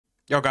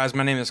Yo guys,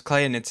 my name is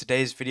Clay, and in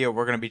today's video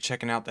we're going to be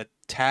checking out the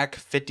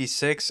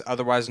TAQ-56,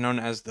 otherwise known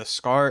as the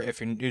SCAR.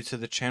 If you're new to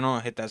the channel,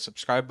 hit that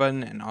subscribe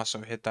button and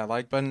also hit that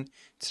like button.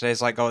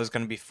 Today's like goal is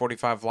going to be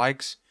 45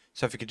 likes,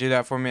 so if you could do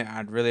that for me,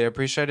 I'd really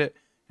appreciate it.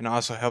 And it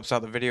also helps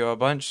out the video a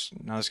bunch.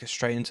 Now let's get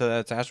straight into the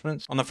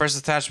attachments. On the first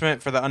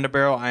attachment for the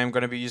underbarrel, I am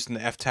going to be using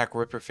the TAQ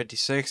Ripper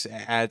 56. It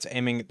adds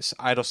aiming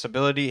idle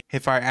stability,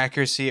 hipfire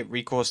accuracy,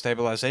 recoil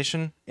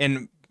stabilization,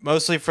 and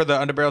mostly for the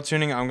underbarrel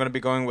tuning, I'm going to be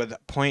going with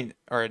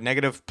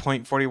negative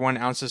 0.41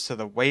 ounces to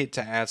the weight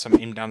to add some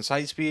aim down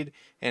sight speed,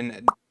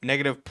 and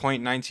negative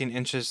 0.19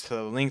 inches to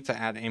the length to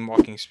add aim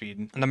walking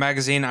speed. In the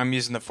magazine, I'm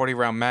using the 40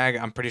 round mag.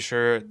 I'm pretty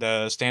sure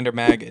the standard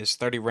mag is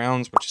 30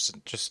 rounds, which is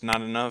just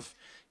not enough.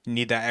 You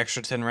need that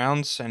extra 10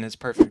 rounds and it's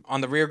perfect.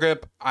 On the rear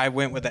grip, I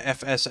went with the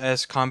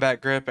FSS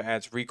combat grip. It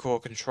adds recoil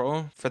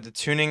control. For the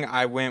tuning,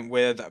 I went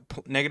with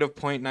negative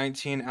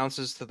 0.19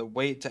 ounces to the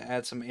weight to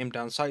add some aim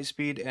down sight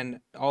speed,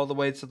 and all the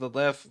way to the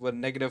left with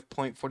negative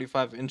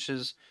 0.45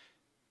 inches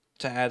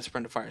to add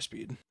sprint to fire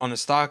speed. On the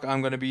stock,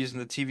 I'm going to be using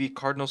the TV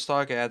Cardinal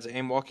stock. It adds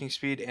aim walking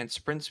speed and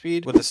sprint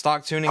speed. With the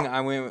stock tuning,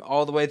 I went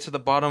all the way to the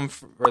bottom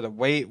for the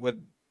weight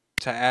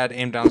to add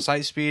aim down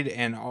sight speed,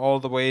 and all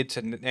the way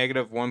to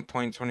negative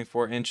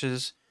 1.24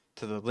 inches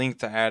to the length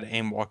to add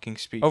aim walking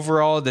speed.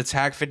 Overall, the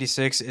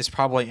TAQ-56 is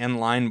probably in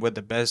line with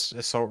the best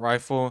assault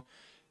rifle.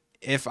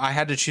 If I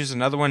had to choose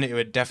another one, it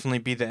would definitely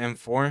be the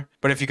M4.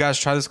 But if you guys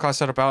try this class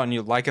setup out and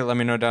you like it, let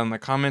me know down in the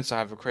comments. I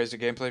have a crazy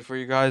gameplay for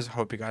you guys.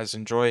 Hope you guys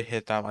enjoy.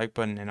 Hit that like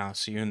button, and I'll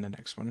see you in the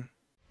next one.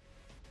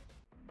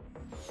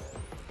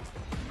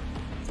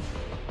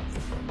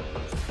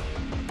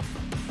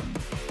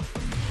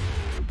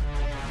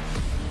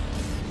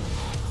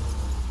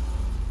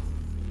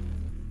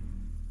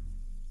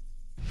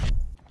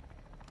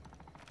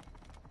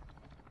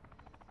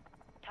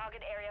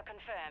 Target area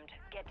confirmed.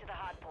 Get to the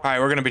hard point. Alright,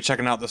 we're going to be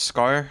checking out the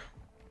SCAR.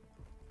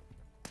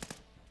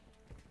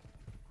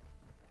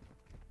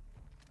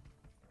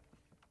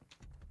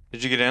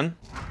 Did you get in?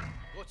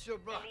 What's your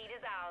The lead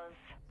is ours.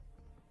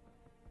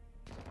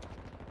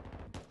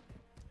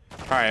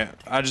 Alright,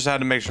 I just had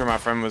to make sure my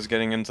friend was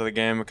getting into the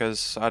game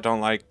because I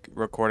don't like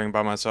recording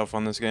by myself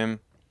on this game.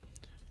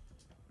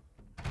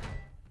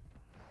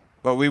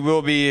 But we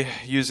will be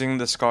using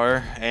the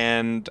SCAR,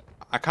 and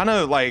I kind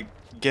of like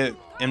get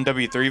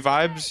MW3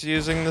 vibes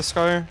using the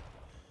SCAR.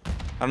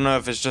 I don't know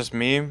if it's just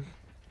me.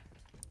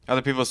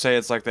 Other people say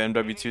it's like the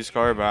MW2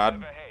 SCAR, but I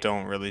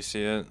don't really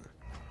see it.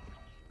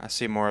 I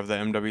see more of the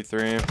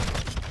MW3.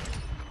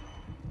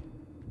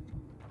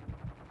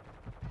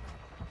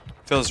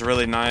 Feels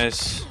really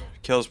nice.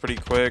 Kills pretty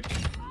quick.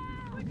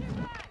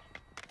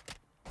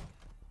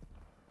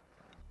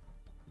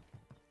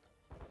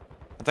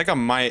 I think I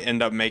might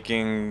end up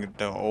making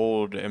the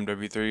old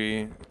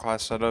MW3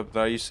 class setup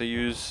that I used to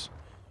use.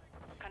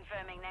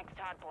 Confirming next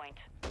hard point.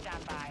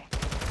 Stand by.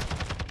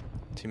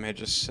 Teammate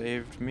just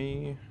saved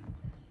me.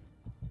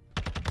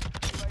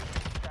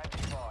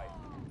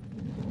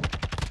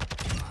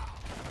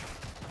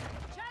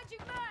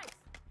 Charging mags.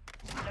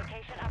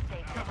 Location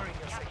update.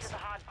 Capture the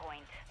hard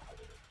point.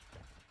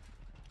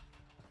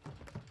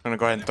 I'm gonna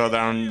go ahead and throw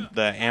down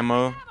the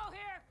ammo.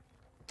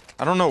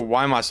 I don't know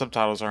why my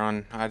subtitles are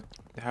on. I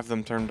have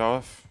them turned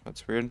off.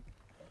 That's weird.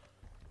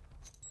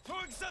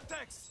 Flash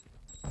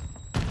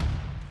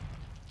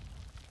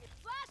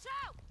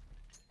out.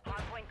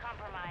 Hard point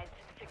compromised.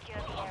 Secure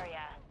the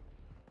area.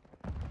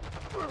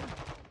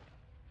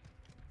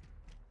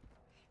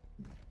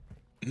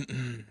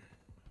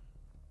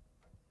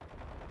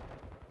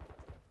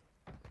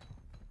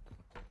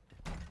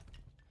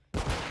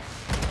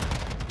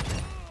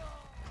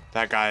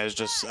 That guy is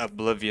just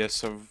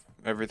oblivious of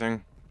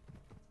everything.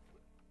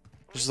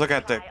 Just look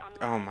at the...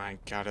 Oh my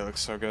god, it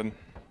looks so good.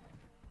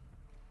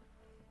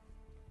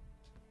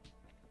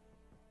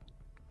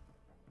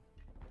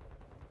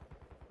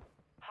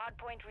 Hard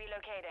point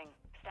relocating.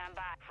 Stand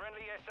by.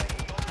 friendly SAE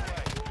on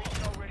the way?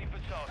 All ready for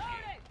tasking.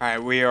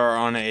 Alright, we are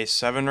on a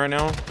 7 right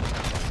now.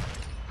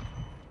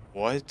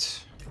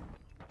 What?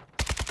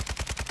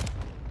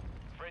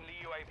 Friendly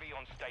UAV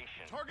on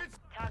station. Targets.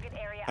 Target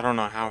area. I don't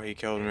know how he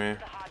killed me.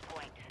 The hard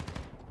point.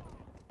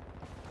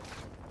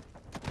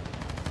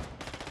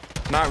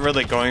 Not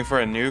really going for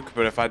a nuke,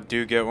 but if I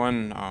do get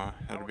one, oh,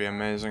 that'd be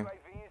amazing.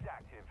 UAV is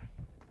active.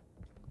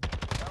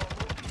 Our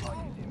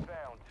multi-bike is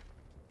inbound.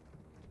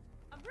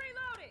 I'm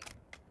reloading.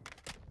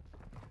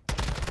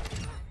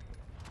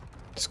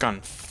 This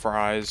gun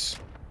fries.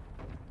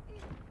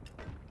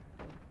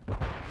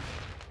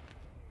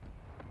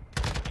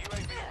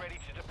 UAV ready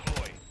to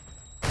deploy.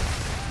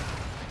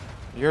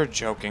 You're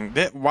joking.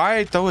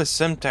 Why throw a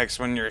Simtex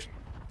when you're...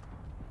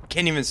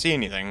 Can't even see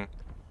anything?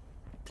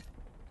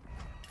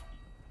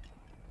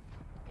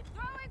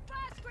 Throwing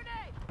flash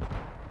grenade.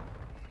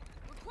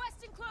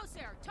 Requesting close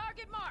air.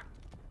 Target marked.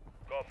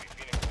 Copy.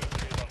 Phoenix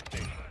 2 is on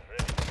station.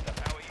 Ready.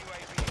 Our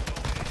UAV is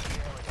moving into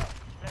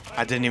the area.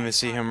 I didn't even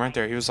see him right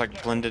there. He was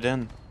like blended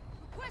in.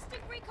 Requesting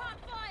recon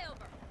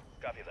flyover.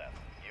 Copy that.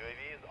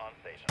 UAV is on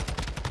station.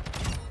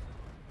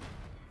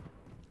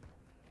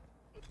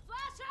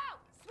 Flash out.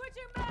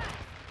 Switching back.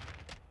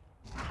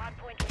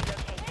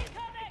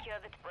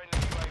 Secure the Friendly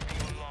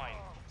UAV online.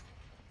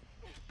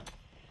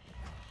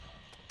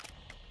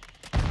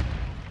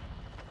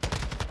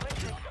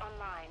 Matrix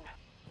online.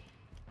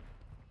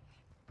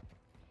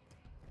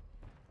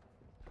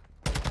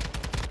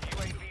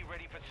 UAV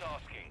ready for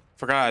tasking.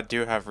 Forgot I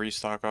do have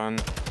restock on.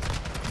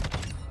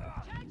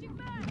 Changing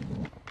back.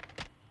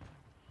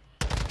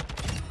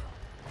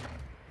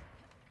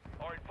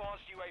 Our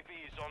advanced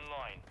UAV is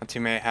online. My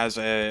teammate has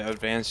a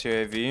advanced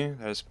UAV.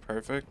 That is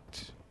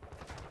perfect.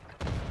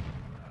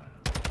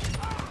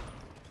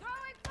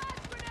 Throwing flash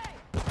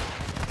grenade.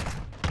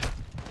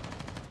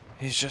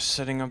 He's just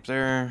sitting up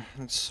there.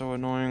 It's so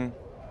annoying.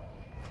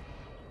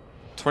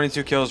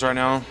 22 kills right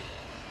now.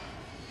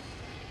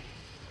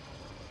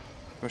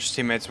 Wish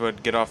teammates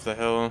would get off the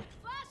hill.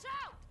 Flash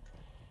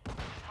out.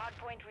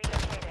 Hardpoint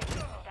relocating.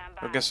 Stand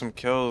by. Go get some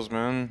kills,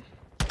 man.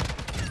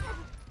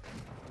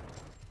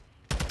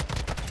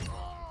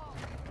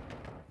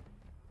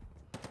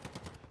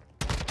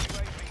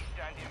 UAV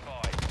standing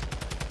by.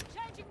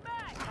 Changing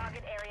back.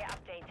 Target area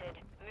updated.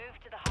 Move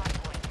to the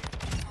hardpoint.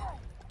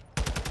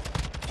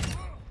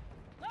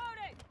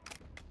 Loading.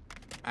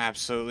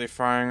 Absolutely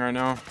frying right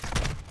now.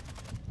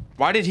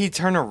 Why did he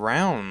turn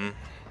around?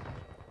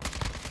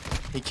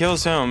 He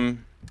kills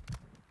him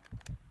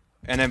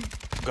and then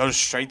goes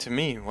straight to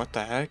me. What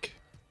the heck?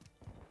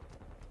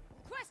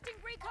 Requesting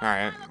recon.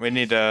 Alright, we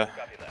need to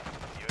Copy that.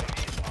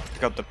 UAV is on.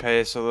 pick up the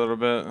pace a little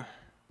bit.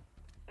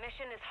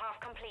 Mission is half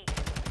complete.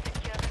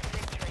 Secure the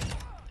victory.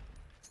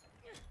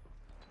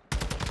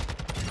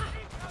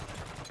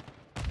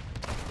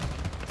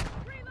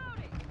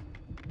 Reloading.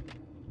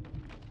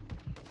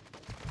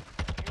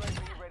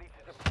 UAV ready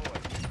to deploy.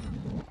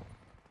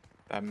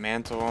 That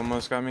mantle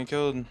almost got me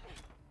killed.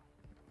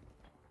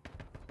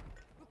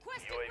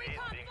 Requesting UAV is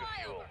recon being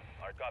flyover. fuel.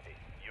 Our copy.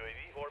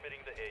 UAV orbiting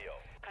the AO.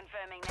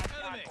 Confirming next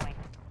hardpoint.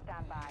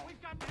 Stand by.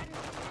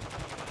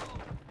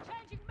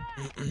 Changing back.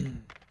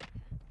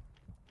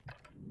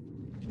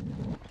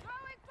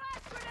 Throwing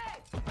flash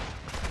grenade.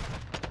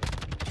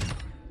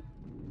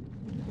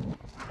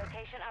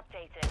 Location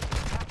updated.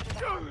 Capture the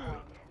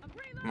hardpoint. I'm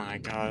reloading. My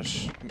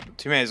gosh.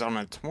 Teammate is on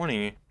my 20.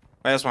 Wait,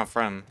 that's my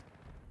friend.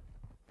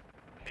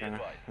 Be Okay,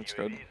 advised, that's UAV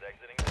good. is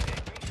exiting the AO.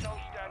 Recon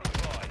standing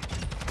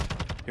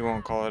by. He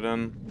won't call it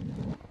in.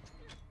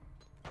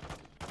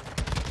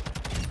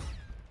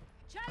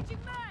 Changing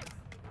mags.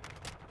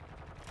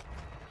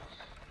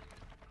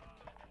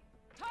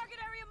 Target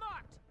area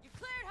marked. You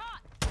cleared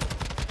hot.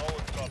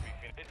 Forward copy.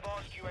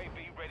 Advanced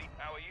UAV ready.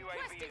 Our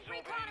UAV Requesting is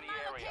recon orbiting in the my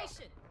area.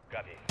 location.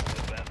 Copy.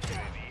 Advanced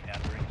UAV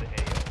entering the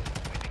AO.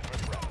 Waiting for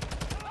threat.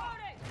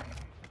 Loading.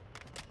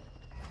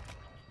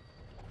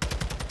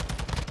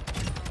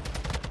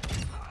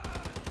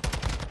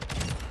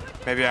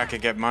 Maybe I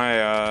could get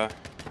my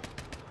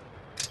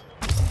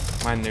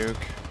my nuke.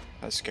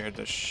 That scared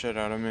the shit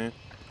out of me.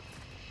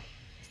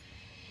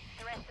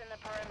 Threats in the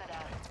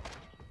perimeter.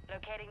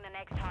 Locating the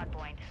next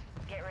hardpoint.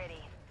 Get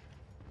ready.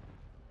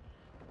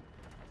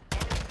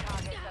 Enemy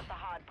targets at the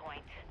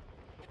hardpoint.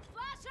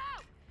 Flash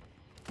out!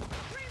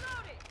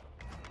 Reloading!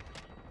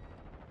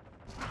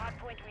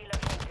 Hardpoint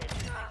relocated.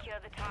 Secure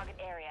the target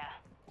area.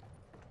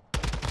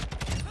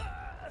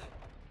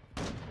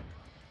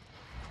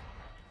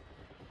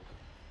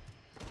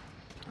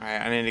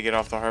 Alright, I need to get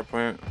off the hard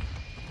point.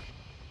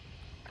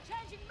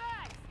 Changing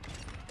mags!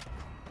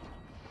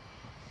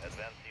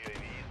 Advanced UAV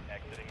is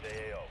exiting the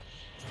AO.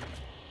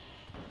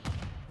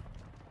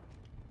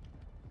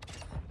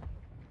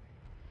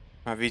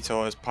 My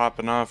VTOL is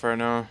popping off right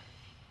now.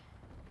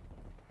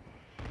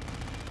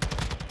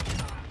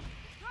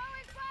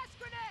 Throwing flash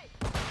grenade!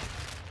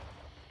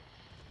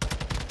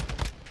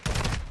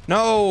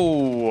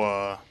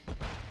 No!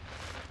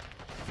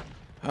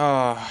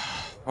 Oh,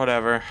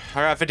 whatever.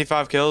 I got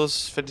 55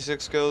 kills,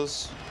 56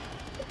 kills.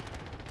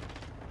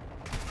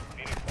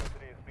 Phoenix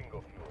City is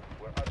bingo fuel.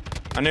 We're up.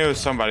 I knew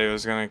somebody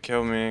was gonna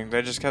kill me.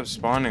 They just kept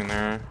spawning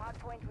there.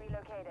 Hardpoint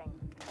relocating.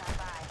 Stand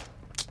by.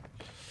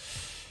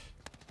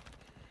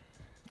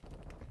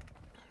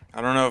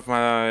 I don't know if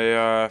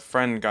my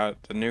friend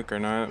got the nuke or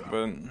not,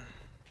 but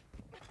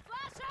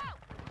Flash out!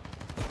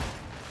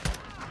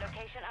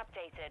 Location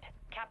updated.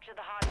 Capture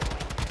the hardpoint.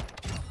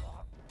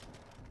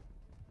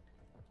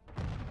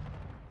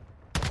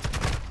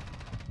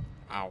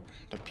 ow,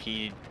 the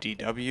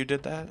PDW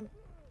did that?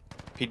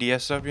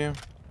 PDSW?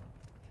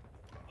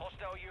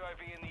 Hostile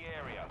UAV in the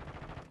area.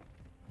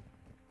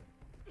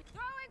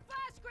 Throwing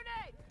flash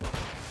grenade!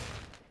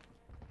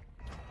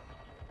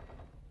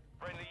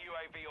 Friendly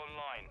UAV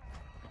online.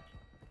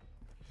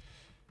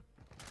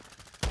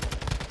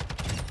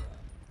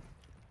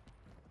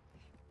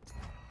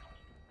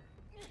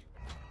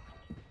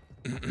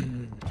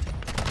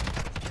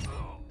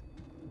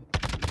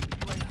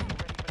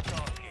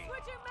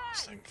 Switching back!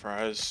 This thing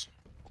fries.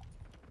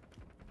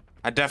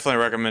 I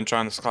definitely recommend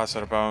trying this class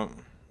setup out.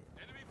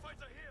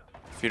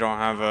 If you don't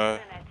have a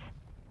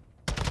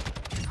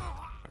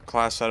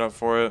class setup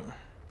for it.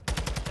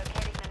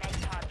 Locating the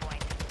next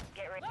hardpoint.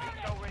 Get ready.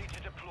 So ready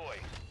to deploy.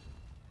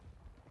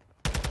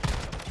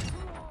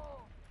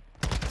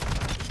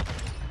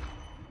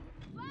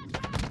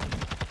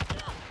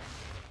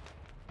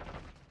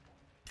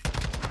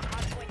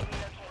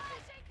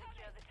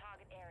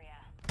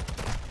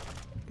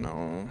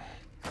 No.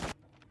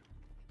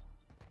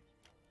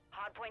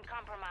 Hardpoint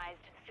compromised.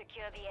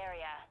 Secure the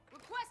area.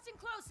 Requesting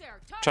close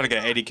air. Try to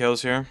get 80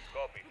 kills here.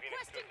 Copy.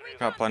 Phoenix 2-3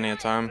 Got plenty of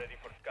time. ready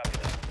for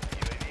scuffing.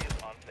 UAV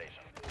is on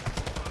station.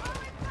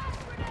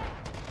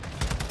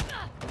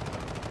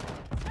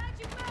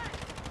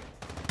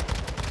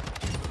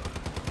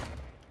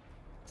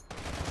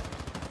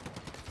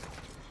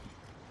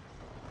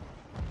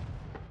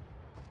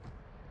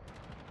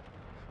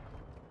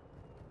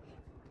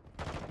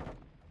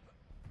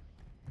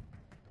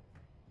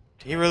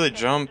 Did he really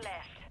jump? Left.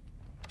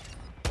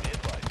 Be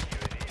advised,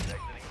 UAV is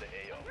exiting the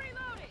AO.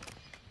 Reloading.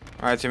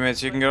 Alright,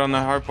 teammates, you can get on the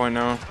hard point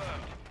now.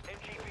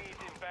 MGB is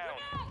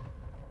inbound.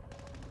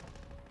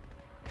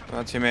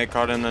 My teammate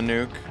caught in the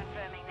nuke.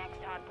 Confirming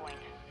next hardpoint.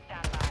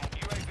 Stand by.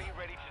 UAV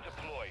ready to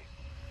deploy.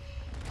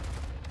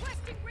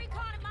 Requesting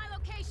recon at my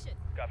location.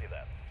 Copy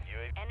that.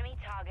 UAV Enemy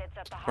targets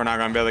at the We're not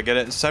gonna be able to get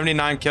it.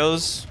 79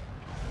 kills.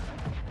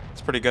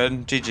 It's pretty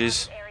good.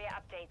 GG's. area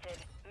updated.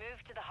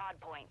 Move to the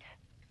hardpoint.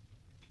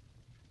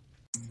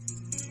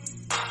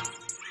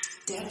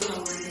 Dead